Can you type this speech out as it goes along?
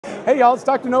Hey y'all, it's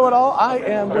Dr. Know-It-All. I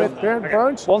am with Bernt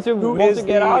Bornich, who is the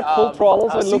get out full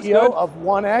throttle, so it looks CEO good. of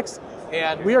EVANNEX,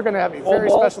 and we are going to have a very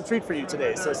special treat for you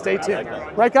today, so stay tuned.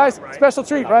 Right guys? Special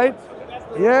treat, right?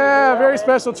 Yeah, very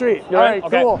special treat. All right,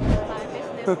 cool.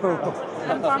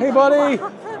 Hey buddy.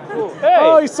 Hey.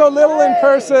 Oh, he's so little in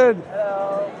person.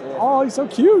 Hello. Oh, he's so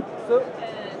cute. So,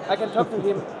 I can talk to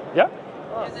him. Yeah.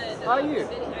 How are you?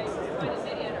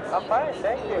 I'm fine,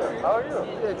 thank you. How are you?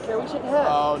 Good. Can we shake hands?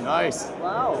 Oh, nice.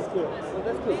 Wow. That's good. Oh,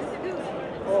 that's good.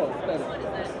 Oh, it's better.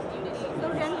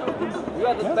 You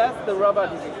are the best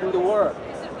robot in the world.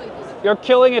 You're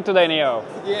killing it today, Neo.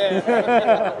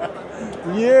 Yeah.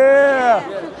 Yeah.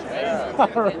 All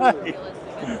right.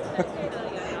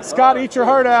 Scott, eat your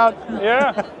heart out.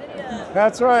 Yeah.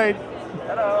 That's right.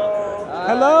 Hello.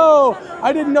 Hello.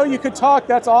 I didn't know you could talk.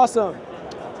 That's awesome.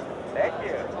 Thank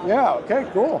you. Yeah, okay,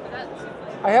 cool.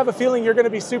 I have a feeling you're going to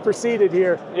be superseded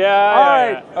here. Yeah. All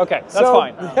right. Yeah. Okay, that's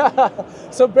fine. Yeah.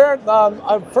 So, Bernt,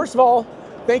 first of all,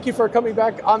 thank you for coming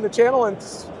back on the channel, and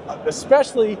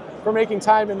especially for making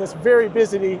time in this very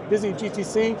busy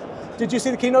GTC. Did you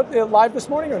see the keynote live this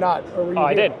morning or not? Or were you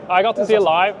I did. I got to see it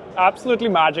live. Absolutely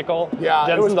magical. Yeah,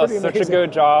 Jensen does such a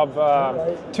good job.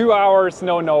 2 hours,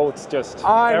 no notes, just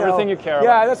everything you care about.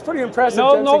 Yeah, that's pretty impressive.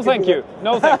 No, thank you.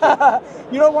 No, thank you.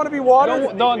 You don't want to be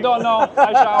watered? No.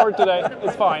 I showered today.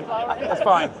 It's fine. It's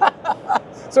fine.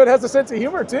 So it has a sense of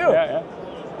humor too. Yeah.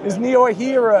 Is Neo a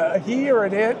he or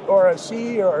an it or a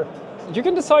she or? You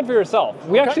can decide for yourself.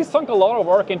 We actually sunk a lot of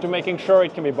work into making sure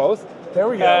it can be both. There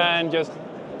we go. And just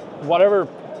whatever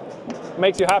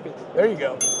makes you happy. There you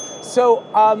go. So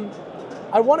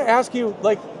I want to ask you,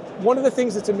 like, one of the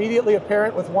things that's immediately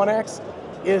apparent with EVANNEX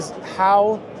is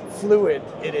how fluid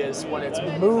it is when it's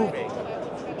moving.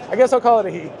 I guess I'll call it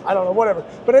a he. I don't know, whatever.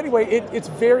 But anyway, it's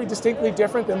very distinctly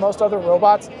different than most other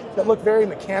robots that look very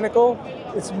mechanical.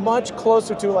 It's much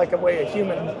closer to like a way a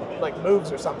human like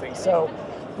moves or something. So,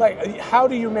 like, how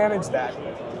do you manage that?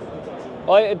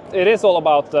 Well, it is all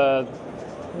about the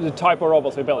type of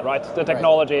robots we build, right? The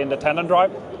technology and the tendon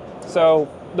drive. So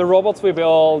the robots we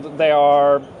build, they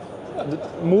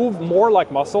move more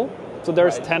like muscle. So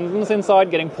there's tendons inside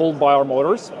getting pulled by our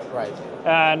motors. Right.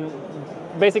 And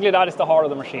basically that is the heart of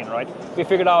the machine, right? We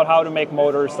figured out how to make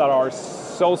motors that are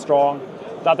so strong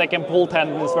that they can pull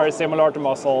tendons very similar to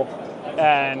muscle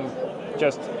and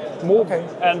just move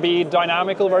and be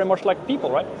dynamical very much like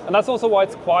people, right? And that's also why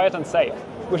it's quiet and safe,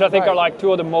 which I think are like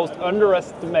two of the most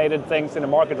underestimated things in the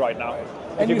market right now.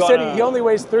 And you said he only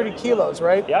weighs 30 kilos,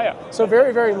 right? Yeah. So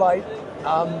very, very light.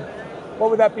 What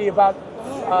would that be, about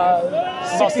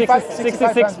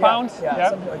 66 pounds?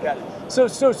 Yeah, something like that. So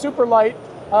super light.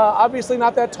 Obviously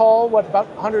not that tall. What, about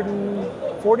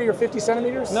 140 or 50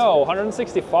 centimeters? No,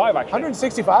 165 actually.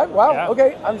 165? Wow. Yeah.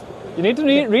 Okay. You need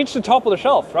to reach the top of the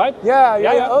shelf, right?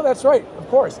 Yeah. Oh, that's right. Of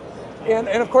course. And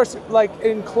of course, like,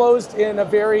 enclosed in a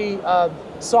very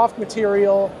soft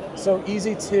material, so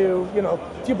easy to,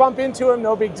 if you bump into him,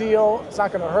 no big deal. It's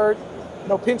not going to hurt.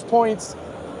 No pinch points.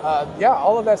 Yeah,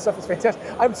 all of that stuff is fantastic.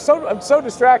 I'm so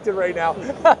distracted right now.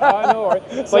 I know, right?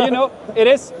 But it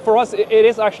is, for us, it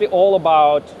is actually all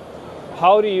about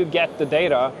how do you get the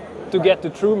data to get to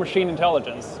true machine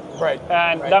intelligence. Right.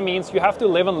 And that means you have to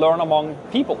live and learn among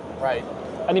people. Right.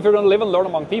 And if you're going to live and learn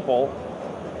among people,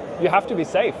 you have to be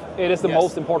safe. It is the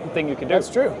most important thing you can do. That's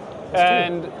true.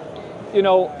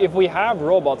 If we have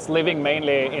robots living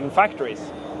mainly in factories,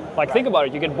 think about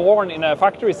it, you get born in a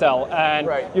factory cell and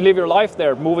you live your life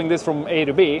there, moving this from A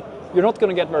to B, you're not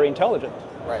going to get very intelligent.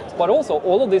 Right. But also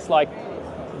all of this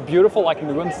beautiful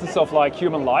nuances of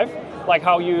human life, like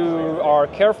how you are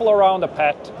careful around a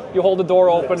pet, you hold the door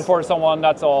open for someone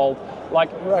that's all.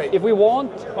 If we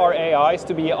want our AIs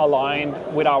to be aligned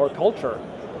with our culture,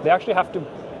 they actually have to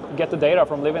get the data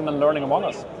from living and learning among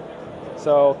us.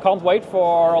 So can't wait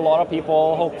for a lot of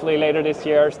people, hopefully later this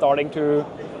year, starting to,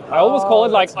 I always call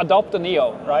it adopt a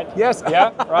Neo, right? Yes.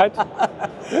 Yeah, right?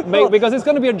 Because it's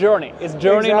going to be a journey. It's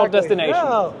journey, not destination.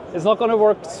 No. It's not going to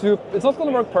work it's not going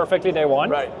to work perfectly day one.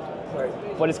 Right.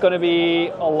 But it's going to be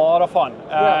a lot of fun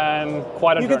and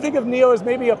quite a journey. You can think of Neo as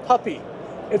maybe a puppy.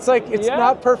 It's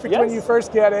not perfect when you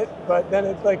first get it, but then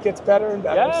it gets better and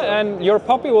better. Yeah, and your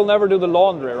puppy will never do the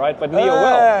laundry, right? But Neo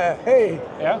will. Hey,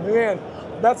 man,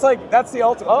 that's the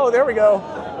ultimate. Oh, there we go.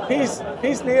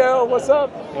 Peace, Neo. What's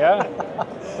up? Yeah.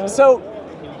 So,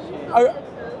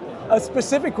 a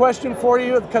specific question for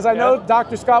you, because I know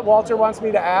Dr. Scott Walter wants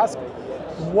me to ask.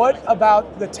 What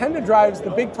about the tendon drives?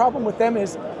 The big problem with them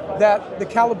is that the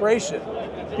calibration,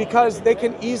 because they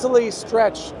can easily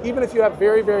stretch, even if you have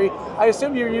very, very, I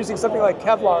assume you're using something like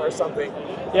Kevlar or something.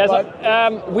 Yes,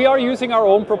 we are using our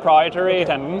own proprietary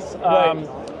tendons.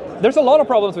 There's a lot of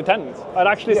problems with tendons. I'd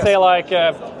actually say like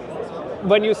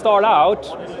when you start out,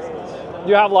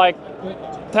 you have like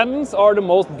tendons are the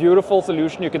most beautiful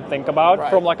solution you could think about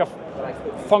from like a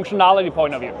functionality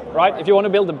point of view, right? If you want to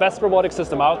build the best robotic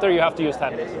system out there, you have to use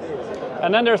tendons.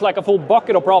 And then there's like a full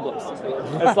bucket of problems.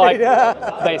 It's like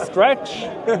they stretch,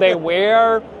 they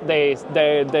wear, they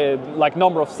like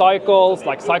number of cycles,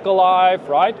 like cycle life,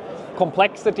 right?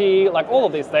 Complexity, like all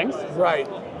of these things. Right.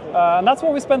 And that's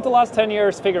what we spent the last 10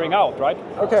 years figuring out, right?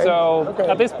 Okay. So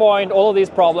at this point, all of these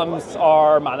problems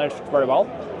are managed very well.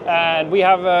 And we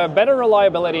have better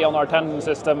reliability on our tendon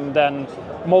system than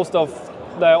most of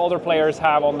the other players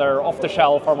have on their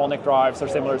off-the-shelf harmonic drives or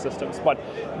similar systems. But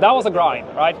that was a grind,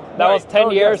 right? That was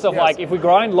 10 years of like, if we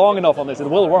grind long enough on this, it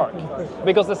will work.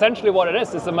 Because essentially what it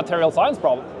is a material science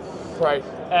problem. Right.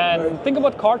 And think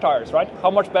about car tires, right?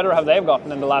 How much better have they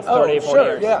gotten in the last 30, 40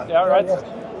 years? Yeah, right?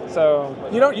 So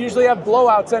you don't usually have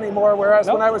blowouts anymore, whereas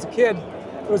when I was a kid,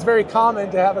 it was very common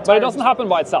to have a tire. But it doesn't happen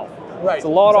by itself. Right. It's a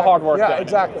lot of hard work. Yeah,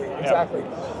 exactly.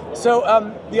 So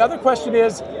the other question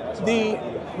is the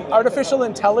artificial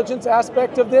intelligence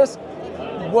aspect of this.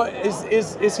 What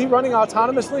is he running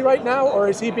autonomously right now, or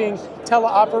is he being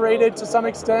teleoperated to some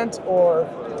extent, or?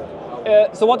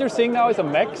 So what you're seeing now is a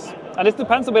mix, and this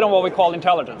depends a bit on what we call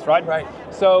intelligence, right? Right.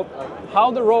 So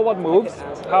how the robot moves,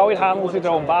 how it handles its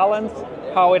own balance,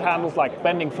 how it handles like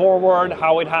bending forward,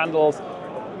 how it handles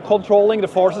controlling the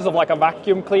forces of like a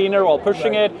vacuum cleaner while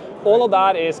pushing it, all of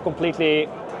that is completely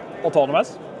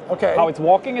autonomous. Okay. How it's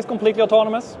walking is completely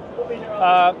autonomous.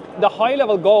 The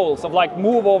high-level goals of like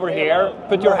move over here,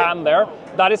 put your hand there,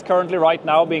 that is currently right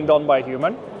now being done by a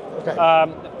human. Okay.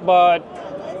 But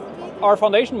our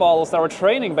foundation models that are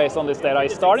training based on this data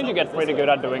is starting to get pretty good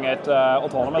at doing it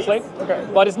autonomously. Okay.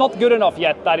 But it's not good enough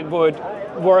yet that it would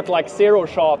work like zero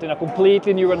shot in a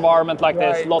completely new environment like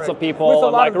this, lots of people,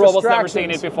 and like robots never seen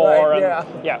it before.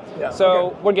 And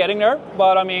so we're getting there,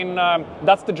 but I mean,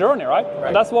 that's the journey, right?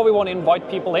 And that's what we want to invite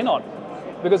people in on.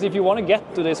 Because if you want to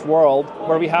get to this world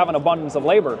where we have an abundance of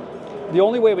labor, the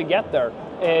only way we get there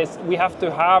is we have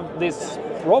to have these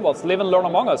robots live and learn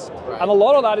among us. And a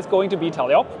lot of that is going to be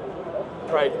teleop.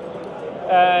 Right.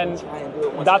 And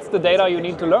that's the data you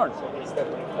need to learn.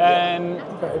 And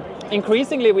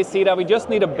increasingly we see that we just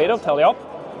need a bit of teleop,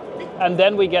 and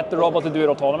then we get the robot to do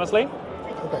it autonomously.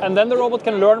 And then the robot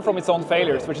can learn from its own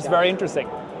failures, which is very interesting.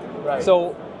 Right.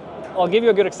 So I'll give you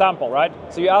a good example, right?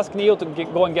 So you ask Neo to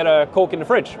go and get a Coke in the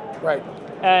fridge. Right.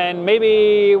 And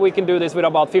maybe we can do this with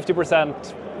about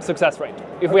 50% success rate.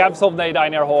 If we have some data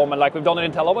in our home and like we've done it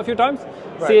in teleop a few times,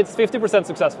 see it's 50%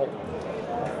 successful.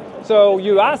 So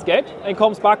you ask it, and it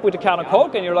comes back with a can of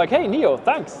Coke, and you're like, hey, Neo,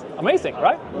 thanks. Amazing,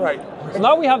 right? Right. So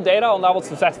now we have data on that was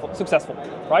successful,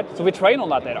 right? So we train on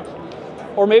that data.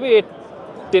 Or maybe it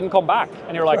didn't come back,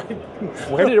 and you're like,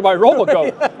 where did my robot go?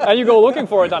 And you go looking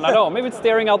for it, and I don't know, maybe it's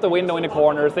staring out the window in the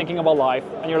corner, thinking about life,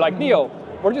 and you're like, Neo,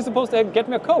 weren't you supposed to get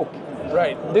me a Coke?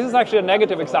 Right. This is actually a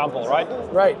negative example, right?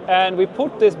 Right. And we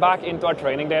put this back into our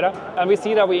training data, and we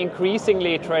see that we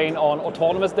increasingly train on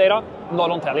autonomous data, not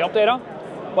on teleop data.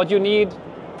 But you need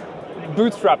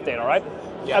bootstrap data, right?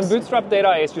 Yes. And bootstrap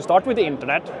data is you start with the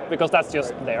internet, because that's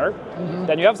just there.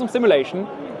 Then you have some simulation,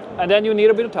 and then you need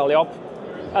a bit of teleop.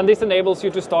 And this enables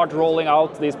you to start rolling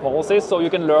out these policies so you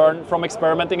can learn from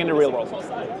experimenting in the real world.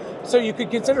 So you could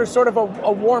consider sort of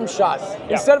a warm shot.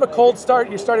 Instead of a cold start,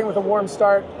 you're starting with a warm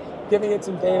start, giving it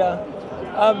some data.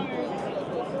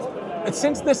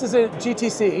 Since this is a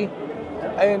GTC,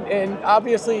 and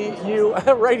obviously you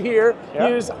right here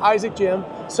use Isaac Jim.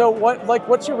 So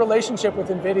what's your relationship with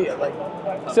Nvidia like?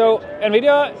 So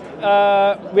Nvidia,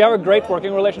 we have a great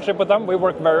working relationship with them. We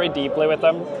work very deeply with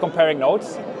them, comparing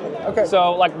notes. Okay.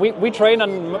 So like we train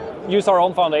and use our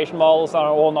own foundation models, our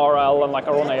own RL, and like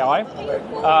our own AI.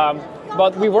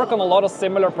 But we work on a lot of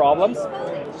similar problems.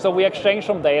 So we exchange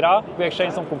some data, we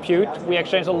exchange some compute, we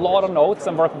exchange a lot of notes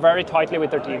and work very tightly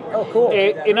with their team. Oh, cool.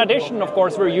 In addition, of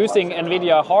course, we're using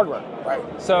Nvidia hardware.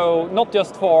 Right. So not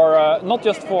just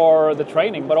for the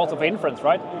training, but also for inference,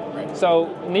 right? So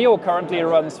Neo currently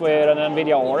runs with an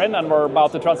Nvidia Orin, and we're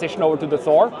about to transition over to the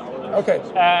Thor. Okay.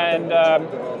 And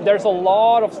there's a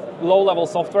lot of low-level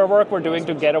software work we're doing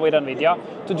together with Nvidia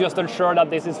to just ensure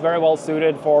that this is very well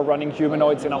suited for running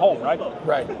humanoids in a home, right?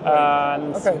 Right.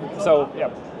 And so, yeah.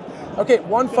 Okay,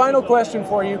 one final question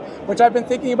for you, which I've been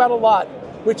thinking about a lot,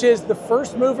 which is the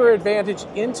first mover advantage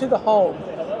into the home.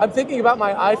 I'm thinking about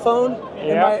my iPhone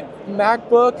and my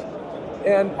MacBook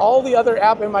and all the other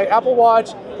and my Apple Watch.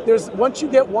 Once you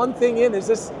get one thing in,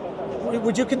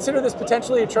 would you consider this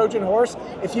potentially a Trojan horse?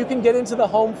 If you can get into the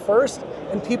home first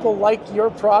and people like your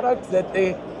product, that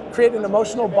they create an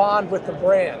emotional bond with the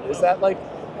brand. Is that like,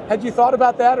 Had you thought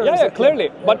about that? Or yeah, clearly.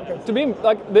 Yeah, but okay. to be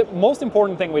like the most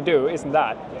important thing we do isn't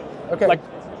that. Okay. Like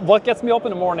what gets me up in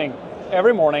the morning,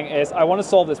 every morning, is I want to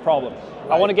solve this problem.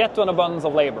 Right. I want to get to an abundance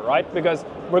of labor, right? Because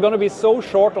we're going to be so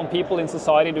short on people in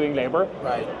society doing labor.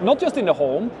 Right. Not just in the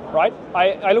home, right?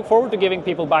 I look forward to giving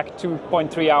people back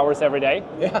 2.3 hours every day.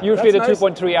 Yeah, usually the that's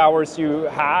nice. 2.3 hours you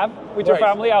have with your Right.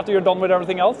 family after you're done with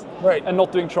everything else. Right. And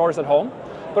not doing chores at home.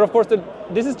 But of course,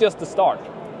 this is just the start.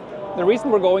 The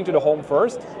reason we're going to the home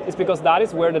first is because that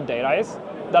is where the data is.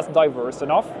 That's diverse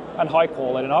enough and high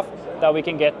quality enough that we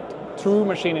can get true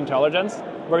machine intelligence,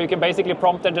 where you can basically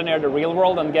prompt engineer the real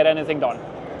world and get anything done.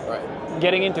 Right.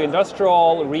 Getting into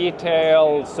industrial,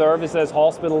 retail, services,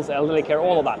 hospitals, elderly care,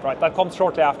 all of that, right? That comes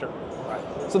shortly after. Right.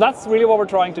 So that's really what we're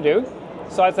trying to do.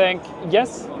 So I think,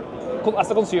 yes,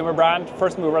 as a consumer brand,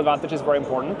 first mover advantage is very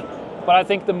important. But I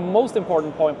think the most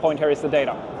important point here is the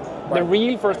data. Right. The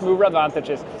real first mover advantage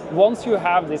is once you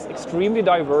have this extremely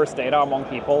diverse data among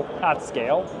people at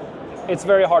scale, it's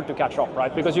very hard to catch up,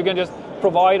 right? Because you can just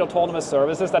provide autonomous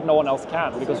services that no one else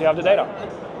can because you have the data.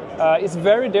 It's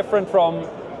very different from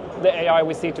the AI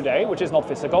we see today, which is not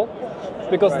physical,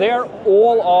 because Right. there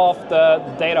all of the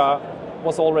data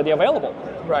was already available.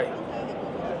 Right.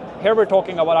 Here we're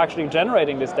talking about actually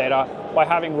generating this data by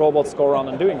having robots go around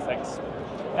and doing things.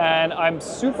 And I'm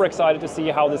super excited to see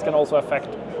how this can also affect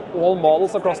all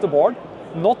models across the board,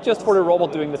 not just for the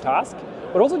robot doing the task,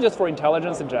 but also just for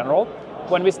intelligence in general,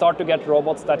 when we start to get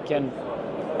robots that can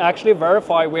actually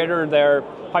verify whether their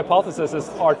hypotheses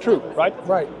are true, right?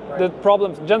 Right. The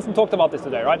problems, Jensen talked about this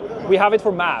today, right? We have it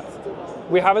for math,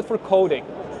 we have it for coding,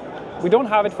 we don't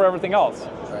have it for everything else.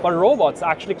 Right. But robots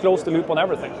actually close the loop on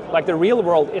everything. Like the real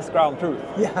world is ground truth.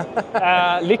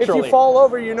 Yeah. Literally. If you fall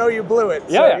over, you know you blew it.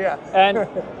 Yeah, So, yeah. And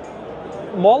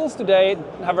models today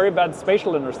have very bad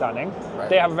spatial understanding. Right.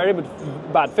 They have very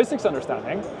bad physics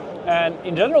understanding. And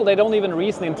in general, they don't even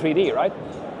reason in 3D, right?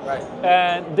 Right.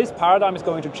 And this paradigm is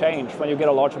going to change when you get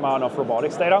a large amount of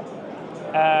robotics data.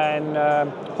 And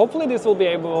hopefully this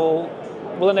will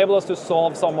enable us to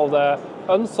solve some of the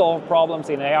unsolved problems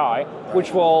in AI,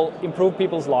 which will improve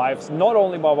people's lives, not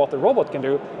only by what the robot can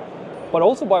do, but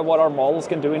also by what our models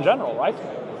can do in general, right?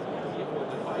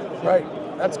 Right.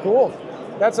 That's cool.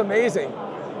 That's amazing.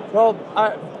 Well,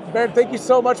 Bernt, thank you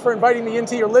so much for inviting me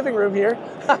into your living room here.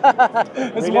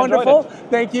 It's Really wonderful.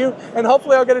 Thank you. And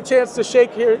hopefully I'll get a chance to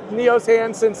shake Neo's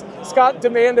hand since Scott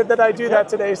demanded that I do that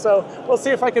today. So we'll see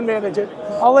if I can manage it.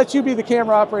 I'll let you be the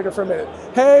camera operator for a minute.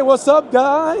 Hey, what's up,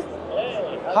 guy?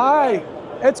 Hey. Hi.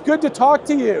 It's good to talk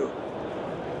to you.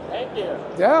 Thank you.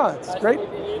 Yeah, it's great. Nice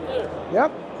meeting you too.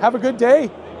 Yep. Have a good day.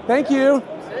 Thank you.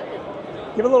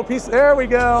 Give a little piece. There we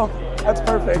go. That's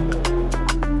perfect.